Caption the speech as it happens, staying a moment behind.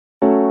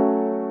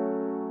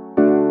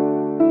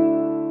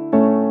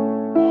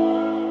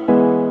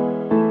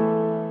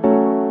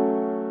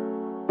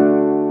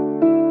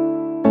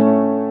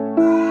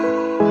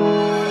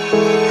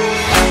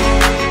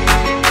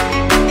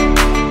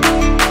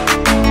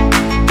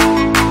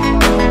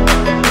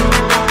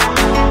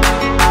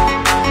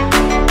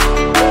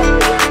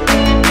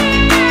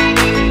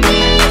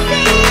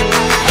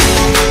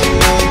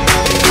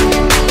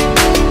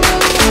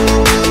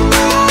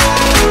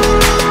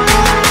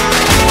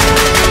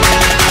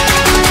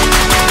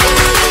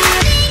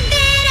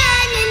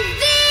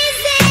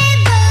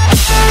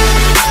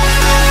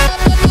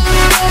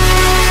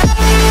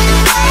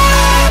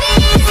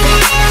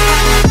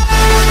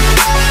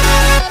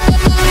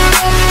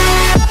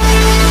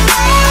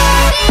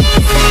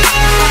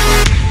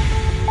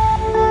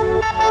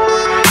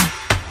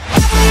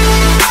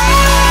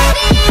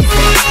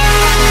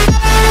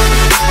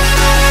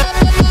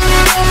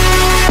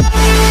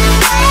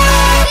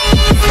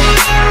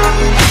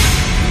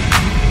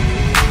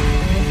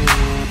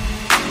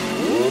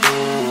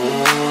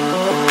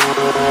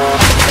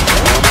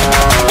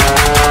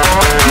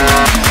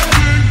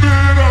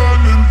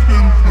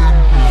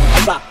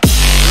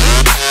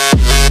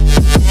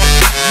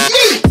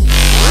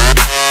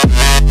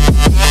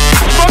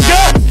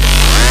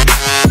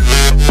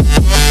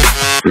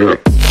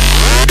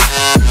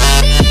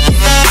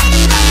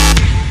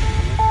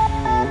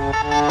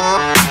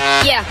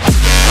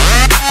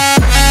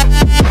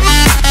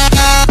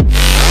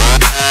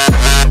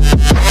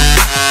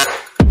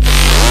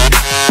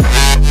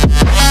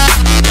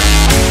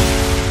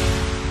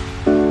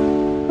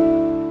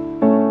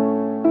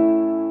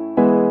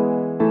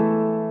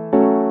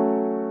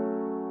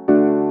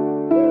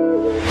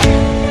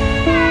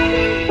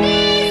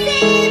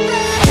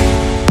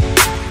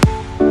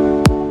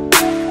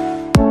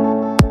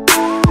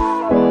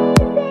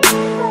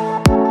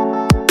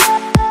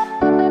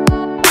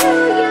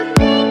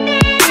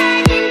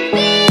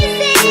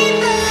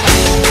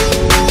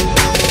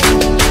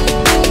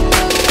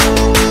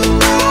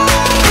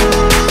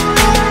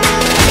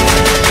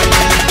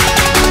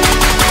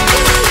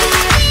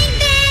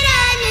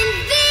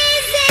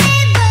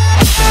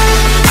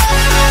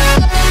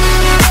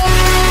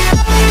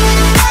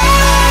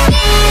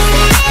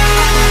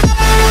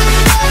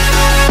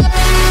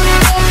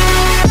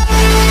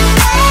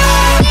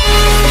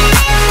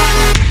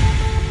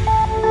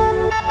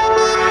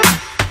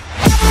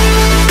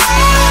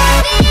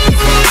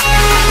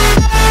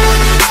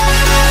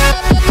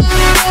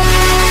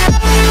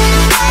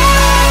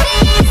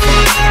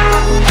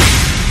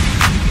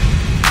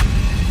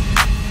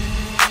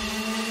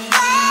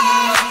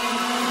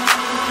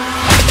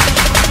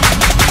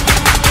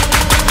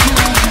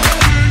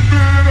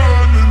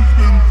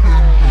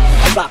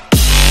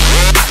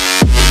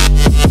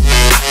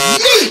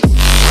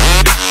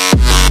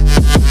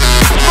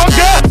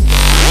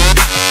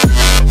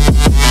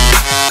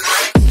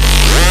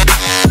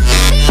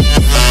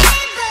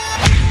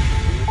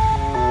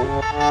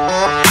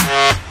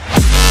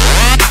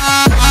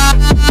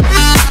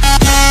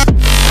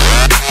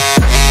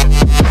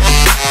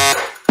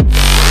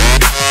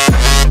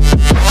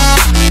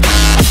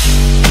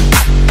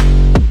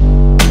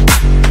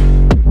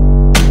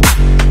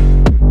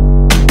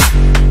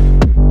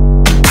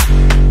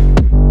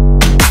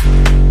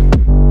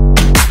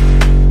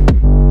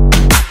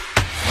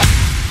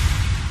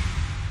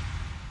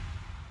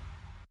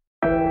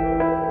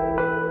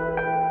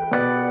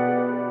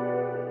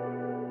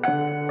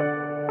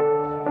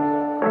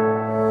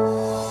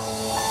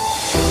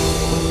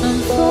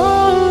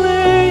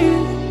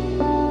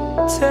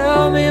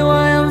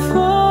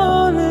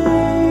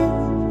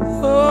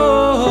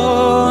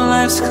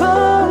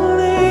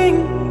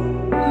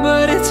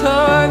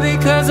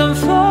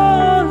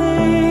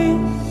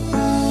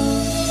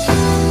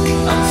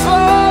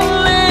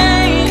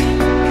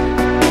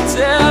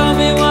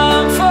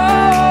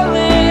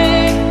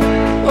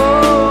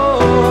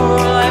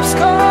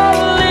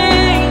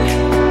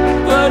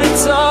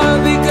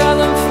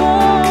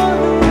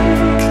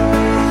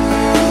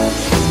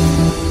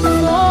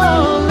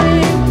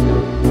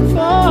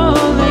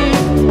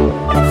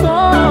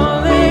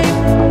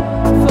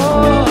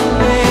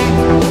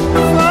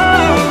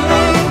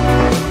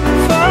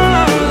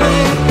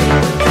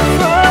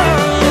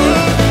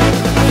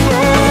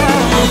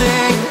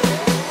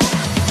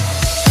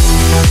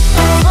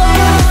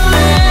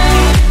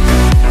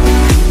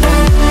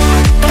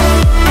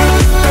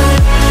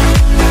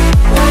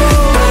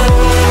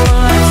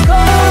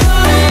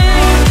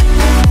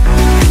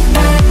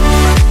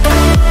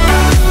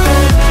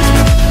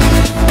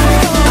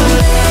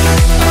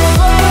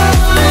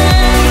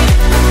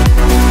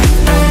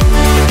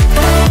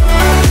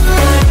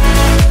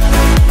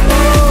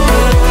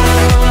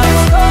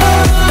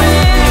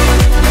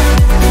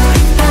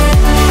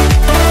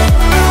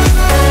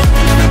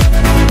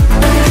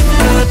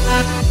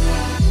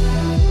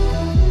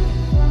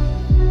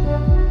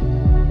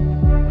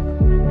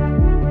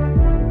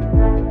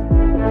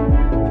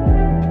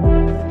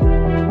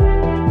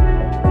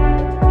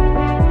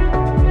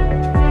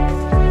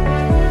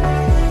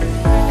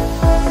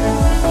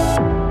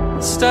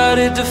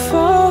started to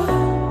fall,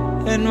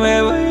 and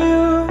where were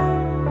you?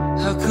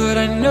 How could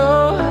I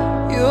know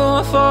you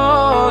were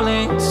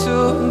falling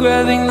too?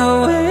 Grabbing the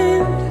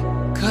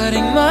wind,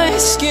 cutting my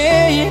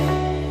skin,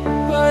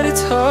 but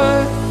it's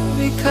hard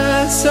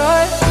because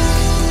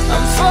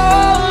I'm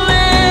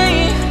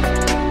falling.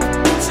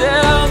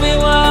 Tell me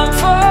why I'm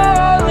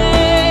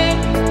falling.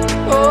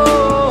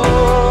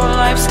 Oh,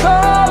 life's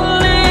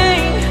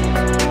calling,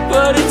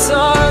 but it's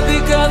hard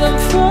because I'm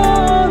falling.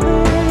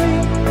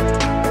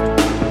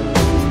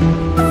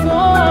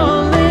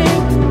 Falling,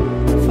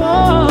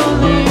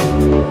 falling,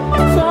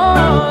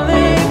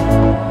 falling,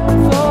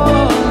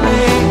 falling,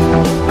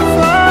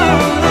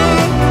 falling,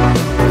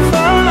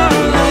 falling,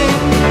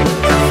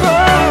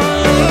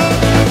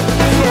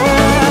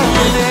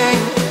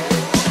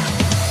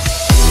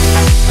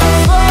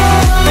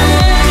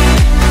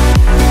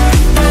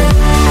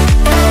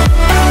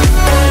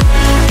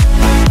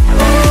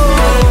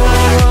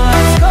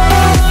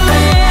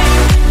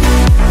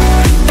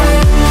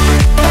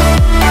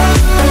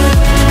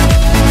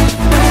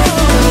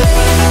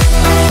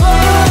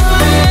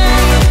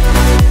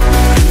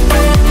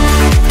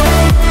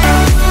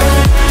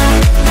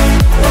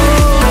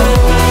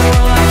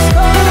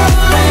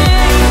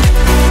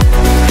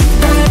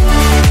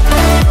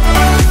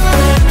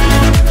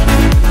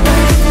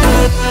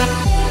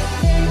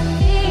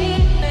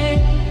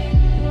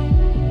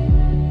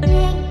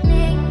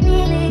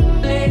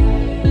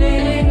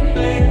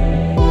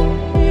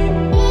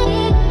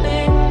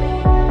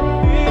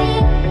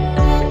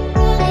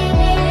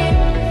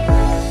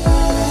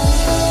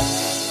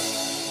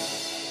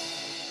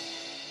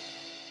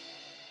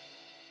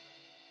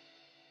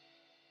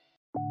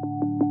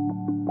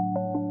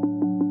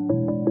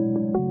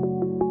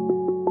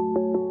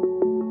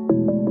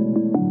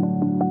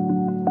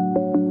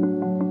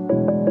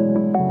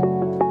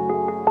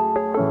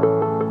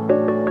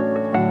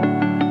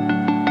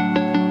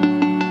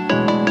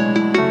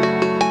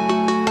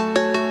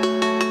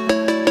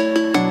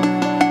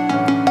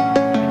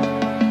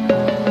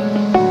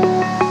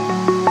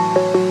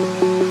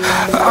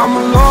 I'm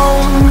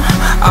alone,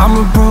 I'm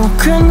a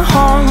broken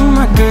home.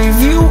 I gave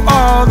you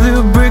all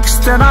the bricks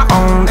that I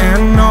own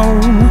and know.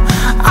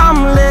 I'm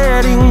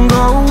letting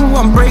go,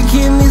 I'm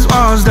breaking these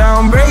walls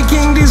down,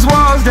 breaking these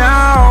walls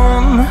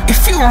down.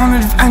 If you want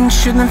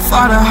adventure, then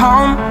fly to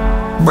home.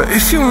 But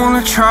if you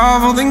wanna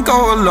travel, then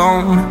go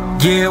alone.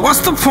 Yeah, what's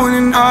the point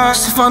in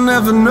us if I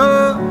never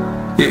know?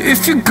 Yeah,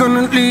 if you're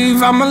gonna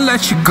leave, I'ma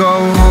let you go.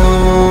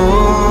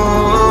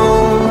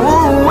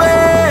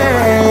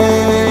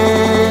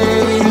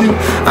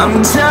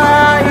 I'm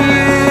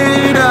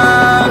tired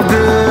of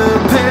the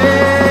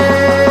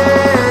pain.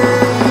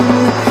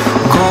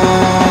 Go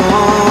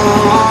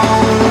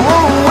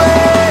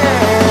away.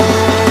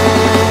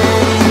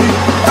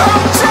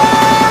 I'm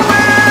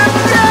tired of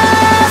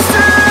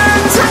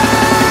yesterday.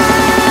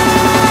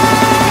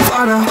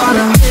 Father,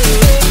 father.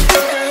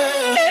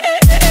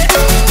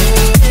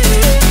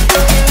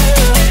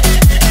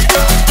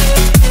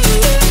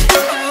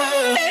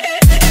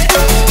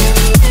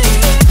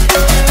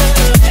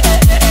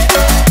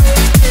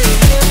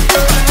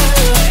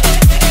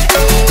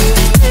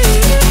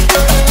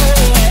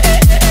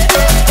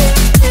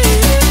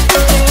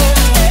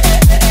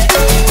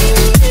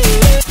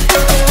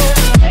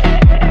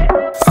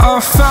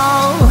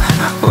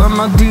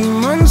 My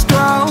demons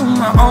dwell,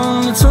 my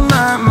own little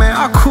nightmare,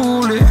 I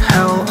call it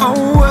hell.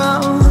 Oh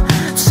well,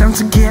 it's time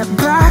to get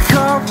back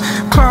up,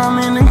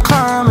 climbing and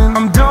climbing.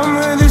 I'm done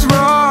with this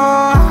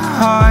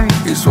ride,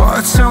 is what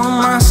I tell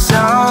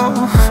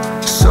myself,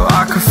 so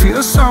I could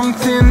feel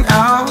something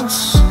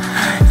else.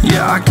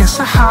 Yeah, I guess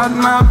I had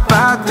my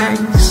bad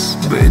days,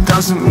 but it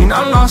doesn't mean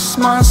I lost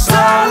my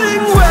style.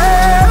 Darling,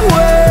 where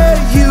were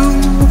you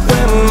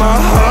when my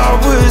heart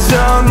was